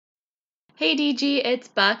Hey DG, it's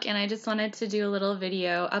Buck, and I just wanted to do a little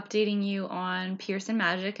video updating you on Pearce and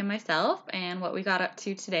Magic and myself and what we got up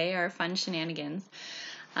to today, our fun shenanigans.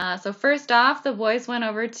 So first off, the boys went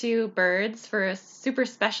over to Birds for a super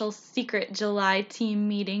special secret July team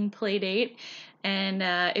meeting play date. And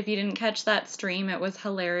if you didn't catch that stream, it was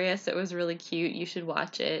hilarious. It was really cute. You should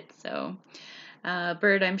watch it. So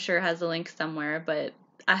Bird, I'm sure, has a link somewhere, but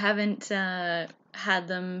I haven't had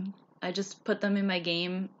them. I just put them in my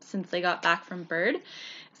game since they got back from Bird.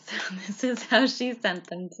 So this is how she sent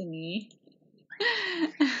them to me.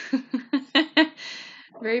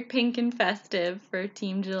 Very pink and festive for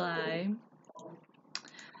Team July.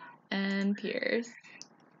 And Pearce.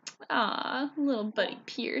 Aw, little buddy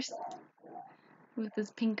Pearce with his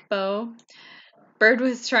pink bow. Bird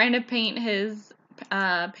was trying to paint his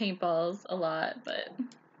paintballs a lot, but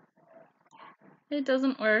it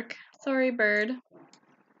doesn't work. Sorry, Bird.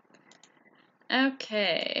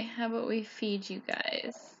 Okay, how about we feed you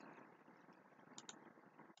guys?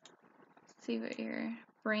 See what your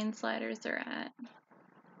brain sliders are at.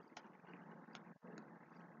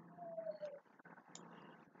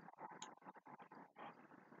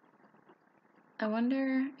 I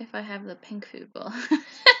wonder if I have the pink food bowl.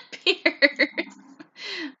 Pearce.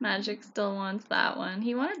 Magic still wants that one.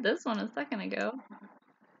 He wanted this one a second ago.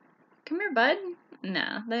 Come here, bud.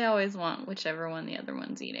 Nah, they always want whichever one the other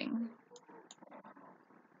one's eating.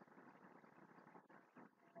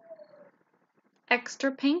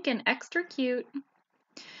 Extra pink and extra cute.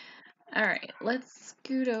 Alright, let's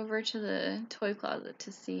scoot over to the toy closet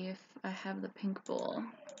to see if I have the pink bowl.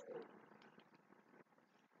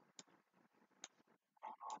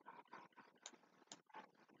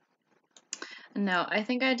 No, I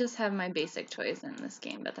think I just have my basic toys in this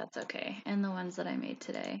game, but that's okay. And the ones that I made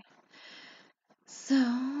today. So,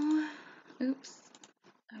 oops.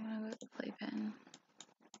 I want to go with the playpen.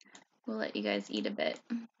 We'll let you guys eat a bit.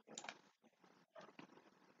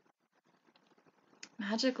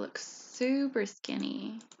 Magic looks super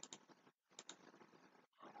skinny.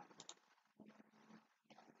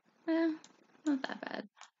 Not that bad.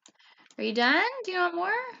 Are you done? Do you want more?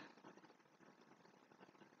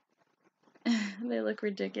 They look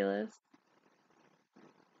ridiculous.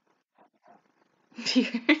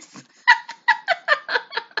 Pearce.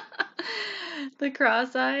 The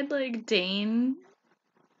cross-eyed, like, Dane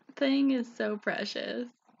thing is so precious.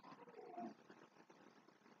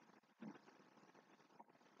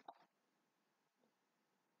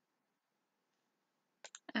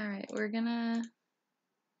 Alright, we're gonna...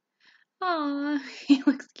 Aw, he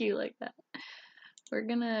looks cute like that. We're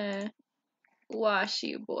gonna wash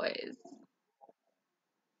you boys.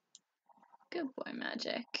 Good boy,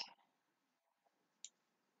 Magic.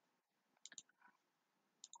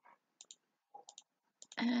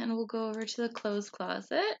 And we'll go over to the clothes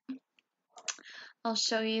closet. I'll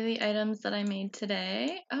show you the items that I made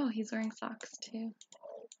today. Oh, he's wearing socks too.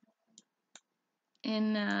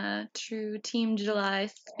 In true Team July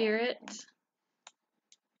spirit.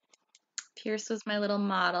 Pearce was my little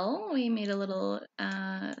model. We made a little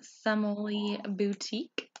Semoli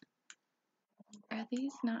boutique. Are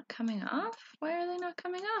these not coming off? Why are they not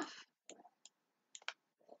coming off?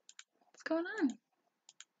 What's going on?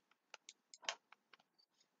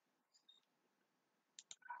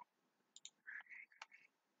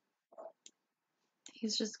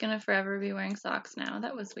 He's just gonna forever be wearing socks now.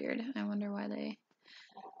 That was weird. I wonder why they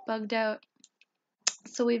bugged out.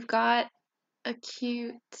 So we've got a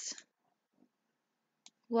cute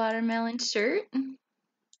watermelon shirt and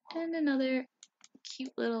another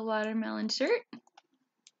cute little watermelon shirt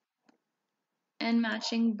and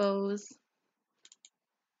matching bows.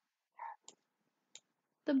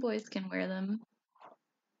 The boys can wear them.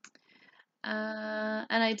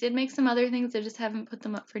 And I did make some other things. I just haven't put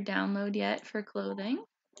them up for download yet for clothing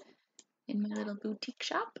in my little boutique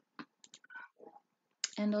shop.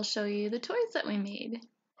 And I'll show you the toys that we made.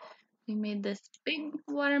 We made this big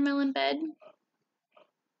watermelon bed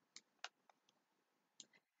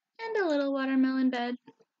and a little watermelon bed.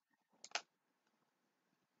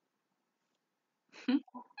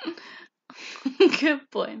 Good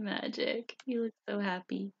boy, Magic. You look so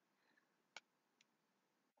happy.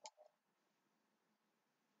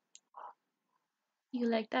 You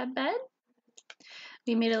like that bed?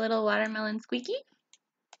 We made a little watermelon squeaky.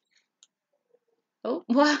 Oh,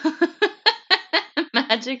 wow.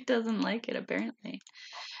 Magic doesn't like it, apparently.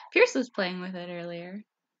 Pearce was playing with it earlier.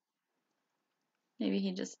 Maybe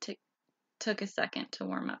he just took a second to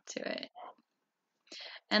warm up to it.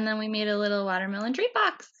 And then we made a little watermelon treat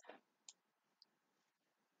box.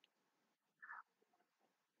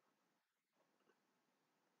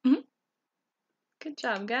 Good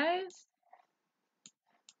job, guys.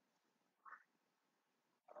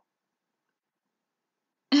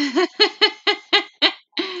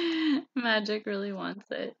 Magic really wants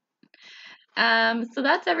it. So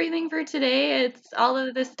that's everything for today. It's all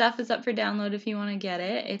of this stuff is up for download if you want to get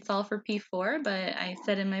it. It's all for P4, but I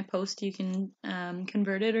said in my post you can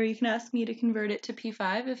convert it, or you can ask me to convert it to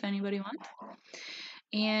P5 if anybody wants.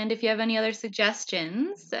 And if you have any other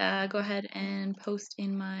suggestions, go ahead and post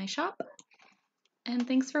in my shop. And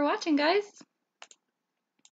thanks for watching, guys.